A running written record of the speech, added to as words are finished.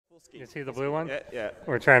You see the blue one? Yeah, yeah.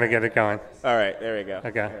 We're trying to get it going. All right, there we go.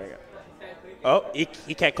 Okay. There we go. Oh, he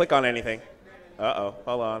can't click on anything. Uh-oh.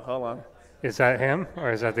 Hold on, hold on. Is that him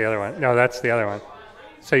or is that the other one? No, that's the other one.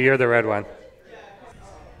 So you're the red one.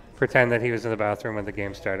 Pretend that he was in the bathroom when the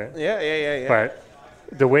game started. Yeah. But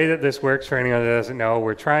the way that this works, for anyone that doesn't know,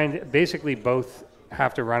 we're trying to, basically both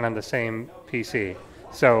have to run on the same PC.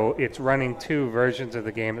 So it's running two versions of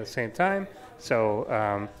the game at the same time.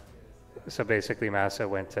 So so basically MaSa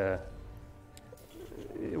went to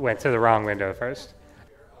the wrong window first.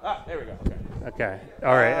 Ah, there we go. Okay. Okay.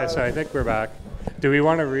 All right. So I think we're back. Do we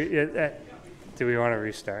want to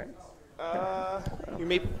restart? You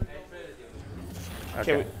may.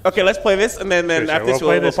 Okay. Okay, let's play this, and then Sure. after We'll this,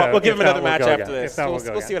 play this we'll out. give him If not, another we'll match go after again. this. If not,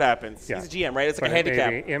 We'll go see what happens. Yeah. He's a GM, right? It's like But a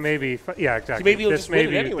handicap. It may be, yeah, exactly. Maybe he'll this just may win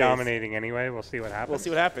it be anyways. dominating anyway. We'll see what happens. We'll see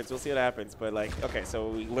what happens. We'll see what happens. But like, okay, so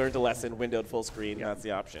we learned a lesson. Windowed full screen. Yeah. That's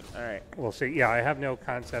the option. All right. We'll see. Yeah, I have no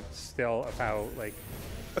concept still of how, like.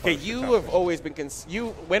 Okay, you have always been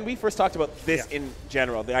when we first talked about this in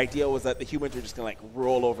general, the idea was that the humans were just gonna like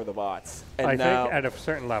roll over the bots. And I now, think at a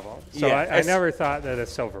certain level. So Yeah, I never thought that a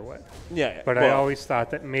silver would. yeah, But I well, always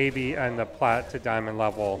thought that maybe on the plat to diamond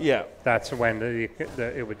level, Yeah. that's when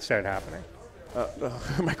it would start happening.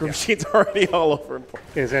 Micromachine's already all over.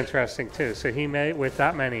 It's interesting too. So he may, with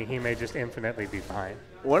that many, he may just infinitely be behind.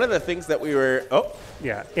 One of the things that we were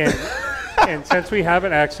Yeah, and since we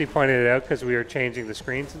haven't actually pointed it out because we were changing the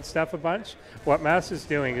screens and stuff a bunch, what MaSa's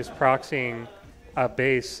doing is proxying a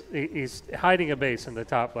base. He's hiding a base in the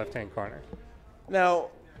top left-hand corner. Now,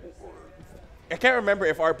 I can't remember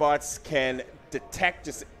if our bots can detect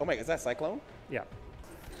just. Oh my God, is that Cyclone? Yeah.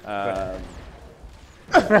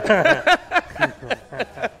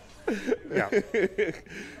 Yeah.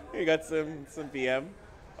 You got some BM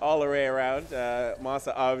all array around.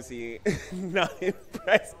 MaSa obviously not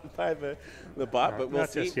impressed by the bot, but we'll Not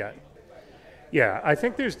see. just yet. Yeah, I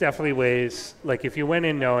think there's definitely ways, like if you went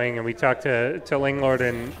in knowing, and we talked to Linglord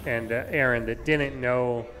and Aaron that didn't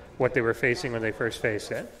know what they were facing when they first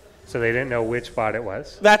faced it, so they didn't know which bot it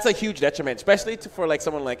was. That's a huge detriment, especially for like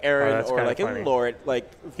someone like Aaron that's or kinda like funny. Linglord. Like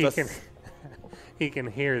He can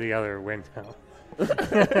hear the other window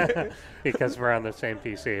because we're on the same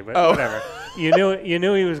PC. But Oh. whatever, you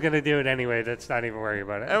knew he was going to do it anyway. Let's not even worry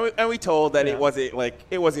about it. And we told that Yeah. it wasn't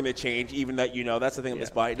going to change, even that that's the thing with this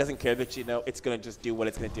Yeah. bot. It doesn't care that it's going to just do what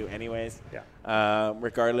it's going to do anyways. Yeah.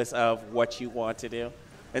 Regardless of what you want to do.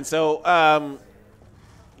 And so,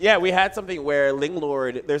 we had something where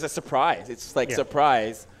Linglord, there's a surprise. It's just like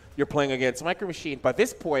surprise. You're playing against Micromachine. By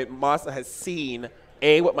this point, MaSa has seen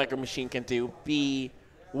A, what Micromachine can do, B,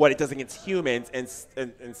 what it does against humans, and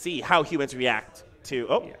C, how humans react to.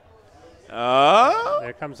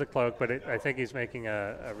 There comes the cloak, but I think he's making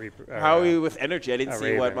a How are we with energy? I didn't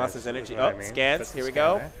see what Raven, MaSa's energy. what I mean. Scans. Put Here we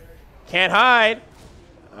scan go. there. Can't hide.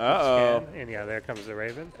 Uh-oh. Scan, and yeah, there comes the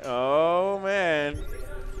Raven. Oh, man.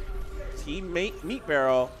 Teammate meat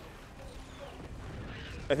barrel.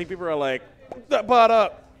 I think people are like, put that bot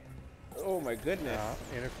up. Oh, my goodness.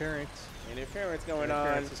 Interference. Interference going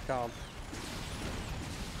Interference is called.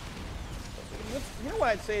 You know what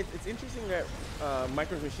I'd say? It's interesting that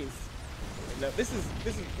Micromachines. Now, this is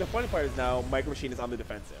the funny part is now Micromachine is on the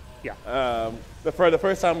defensive. Yeah. For the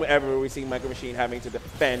first time ever, we're seeing Micromachine having to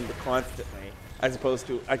defend constantly as opposed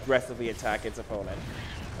to aggressively attack its opponent.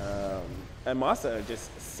 And MaSa just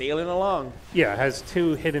sailing along. Yeah, has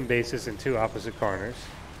two hidden bases in two opposite corners.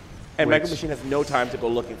 And Micromachine has no time to go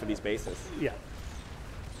looking for these bases. Yeah.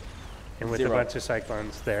 And with Zero. a bunch of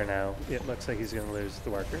cyclones there now, it looks like he's going to lose the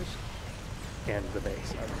workers and the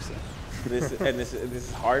base, obviously. This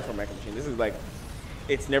is hard for Micromachine. This is like,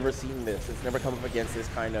 it's never seen this. It's never come up against this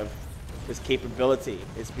kind of this capability.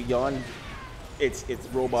 It's beyond its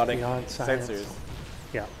robotic beyond science. sensors.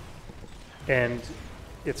 Yeah. And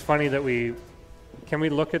it's funny that can we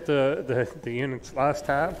look at the unit's last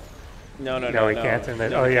tab? No, we can't. And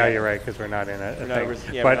then, No, we yeah, can't. you're right, because we're not in a not thing.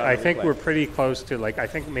 we're But not I in think replay. we're pretty close to, I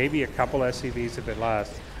think maybe a couple SCVs have been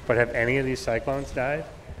lost. But have any of these cyclones died?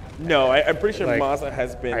 No, I'm pretty sure MaSa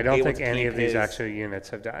has been. I don't able think to any keep of these his- actual units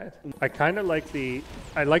have died. I kind of like the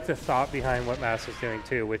thought behind what MaSa's doing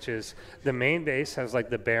too, which is the main base has like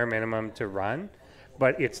the bare minimum to run,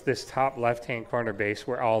 but it's this top left-hand corner base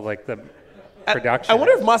where all like the production. I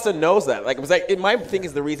wonder if MaSa knows that. Like, it was like my thing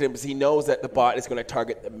is the reason is he knows that the bot is going to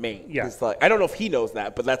target the main. Yeah. It's like, I don't know if he knows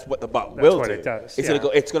that, but that's what the bot That's will what do. it does, It's yeah.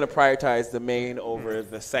 going to prioritize the main over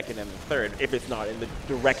the second and the third if it's not in the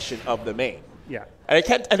direction of the main. Yeah. And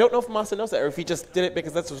I don't know if MaSa knows that or if he just did it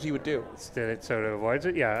because that's what he would do. Did it so it avoids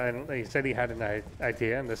it? Yeah, and he said he had an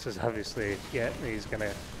idea, and this is obviously he's going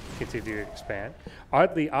to continue to expand.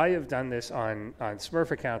 Oddly, I have done this on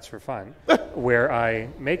Smurf accounts for fun, where I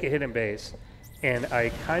make a hidden base, and I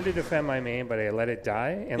kind of defend my main, but I let it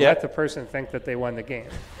die and let the person think that they won the game.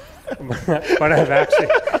 but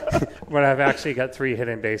I've actually got 3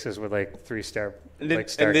 hidden bases with like 3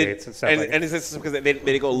 stargates and stuff. And is this because they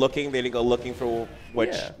didn't go looking? They didn't go looking for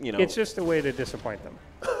which It's just a way to disappoint them.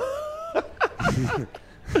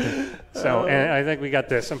 So, and I think we got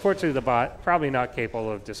this. Unfortunately, the bot probably not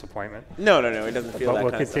capable of disappointment. No, it doesn't feel that.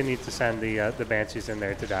 But we'll continue to send the Banshees in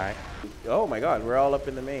there to die. Oh my God, we're all up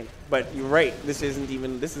in the main. But you're right. This isn't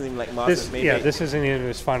even like MaSa's main. Yeah, this isn't even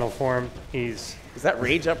his final form. Is that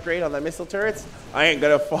rage upgrade on that missile turrets? I ain't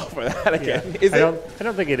gonna fall for that again. Yeah. I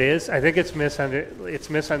don't think it is. I think it's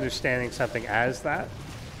misunderstanding something as that.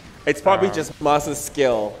 It's probably just MaSa's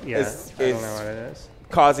skill. Yeah, I don't know what it is.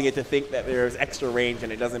 Causing it to think that there's extra range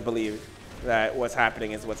and it doesn't believe that what's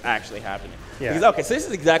happening is what's actually happening. Yeah. Because, okay, so this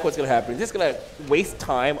is exactly what's going to happen. It's just going to waste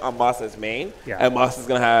time on MaSa's main, and MaSa's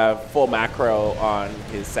going to have full macro on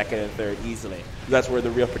his second and third easily. That's where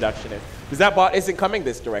the real production is. Because that bot isn't coming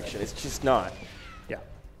this direction. It's just not. Yeah.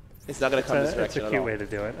 It's not going to come this direction at all. It's a cute way to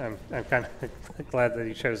do it. I'm kind of glad that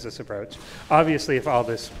he chose this approach. Obviously, if all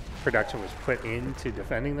this production was put into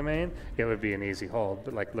defending the main, it would be an easy hold.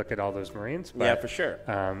 But like, look at all those Marines. But, yeah, for sure.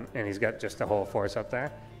 And he's got just a whole force up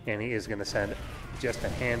there, and he is going to send just a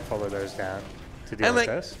handful of those down to deal with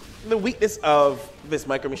this. The weakness of this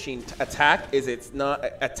Micromachine attack is it's not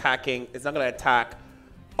attacking. It's not going to attack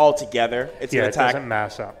altogether. It's going to attack. It doesn't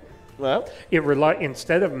mass up. Well,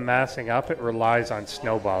 instead of massing up, it relies on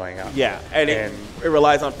snowballing up. Yeah, and it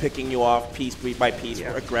relies on picking you off piece by piece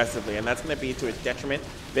aggressively, and that's going to be to its detriment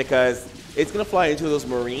because it's going to fly into those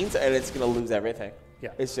Marines and it's going to lose everything. Yeah,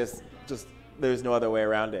 it's just there's no other way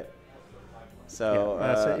around it. So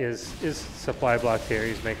MaSa is supply blocked here.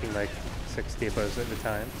 He's making like 6 depots at a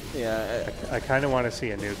time. Yeah, I kind of want to see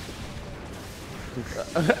a nuke.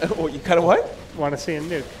 Well, you kind of what? Want to see a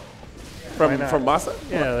nuke. From MaSa?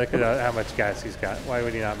 Yeah, look at how much gas he's got. Why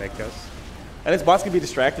would he not make those? And this bot's going to be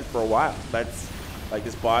distracted for a while. That's like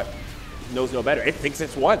this bot knows no better. It thinks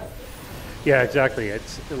it's won. Yeah, exactly.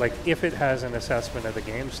 It's like if it has an assessment of the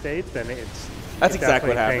game state, then That's exactly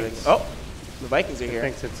what happens. Oh, the Vikings are here. It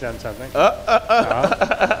thinks it's done something. Well,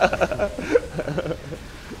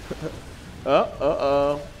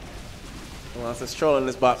 it's trolling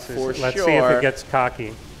this bot for sure. Let's see if it gets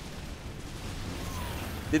cocky.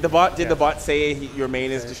 Did the bot say your main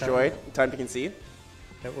is destroyed? Time to concede?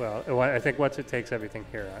 It will. I think once it takes everything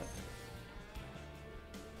here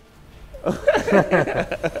out.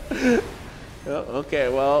 Okay,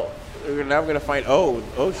 well, now we're going to find...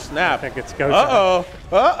 Oh, snap. I think it's go time.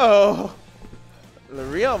 Uh-oh. The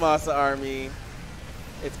real MaSa army.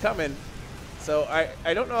 It's coming. So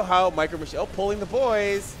I don't know how Micromachine... Oh, pulling the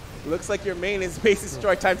boys. Looks like your main is base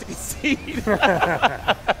destroyed. Time to concede.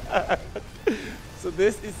 So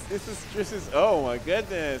this is oh my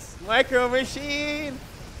goodness, Micromachine.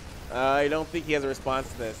 I don't think he has a response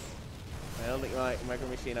to this. I don't think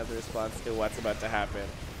Micromachine has a response to what's about to happen.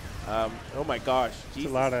 Oh my gosh, it's a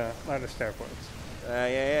lot of starports.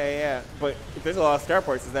 Yeah. But if there's a lot of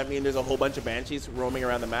starports, does that mean there's a whole bunch of Banshees roaming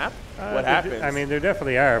around the map? What happens? I mean, there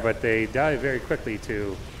definitely are, but they die very quickly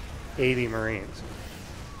to 80 Marines.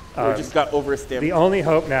 Or just got overstemmed. The only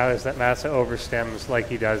hope now is that MaSa overstems like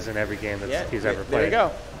he does in every game that he's ever played. There you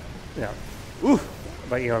go. Yeah. Oof.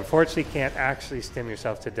 But you unfortunately can't actually stem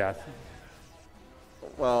yourself to death.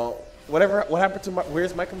 Well, what happened to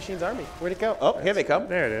where's Micromachine's army? Where'd it go? Oh, here they come.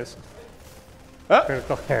 There it is. Oh.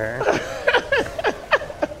 Critical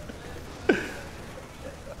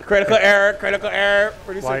error. Critical error.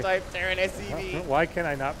 Producer type Terran SC2 Bot. Why can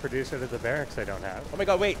I not produce it at the barracks I don't have? Oh my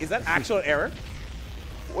God, wait, is that actual error?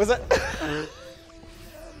 Was that?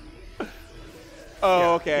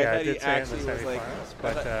 Oh, okay. Yeah, I thought he actually was like.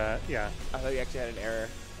 But yeah. I thought he actually had an error.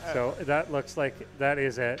 So that looks like that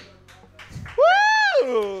is it.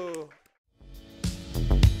 Woo!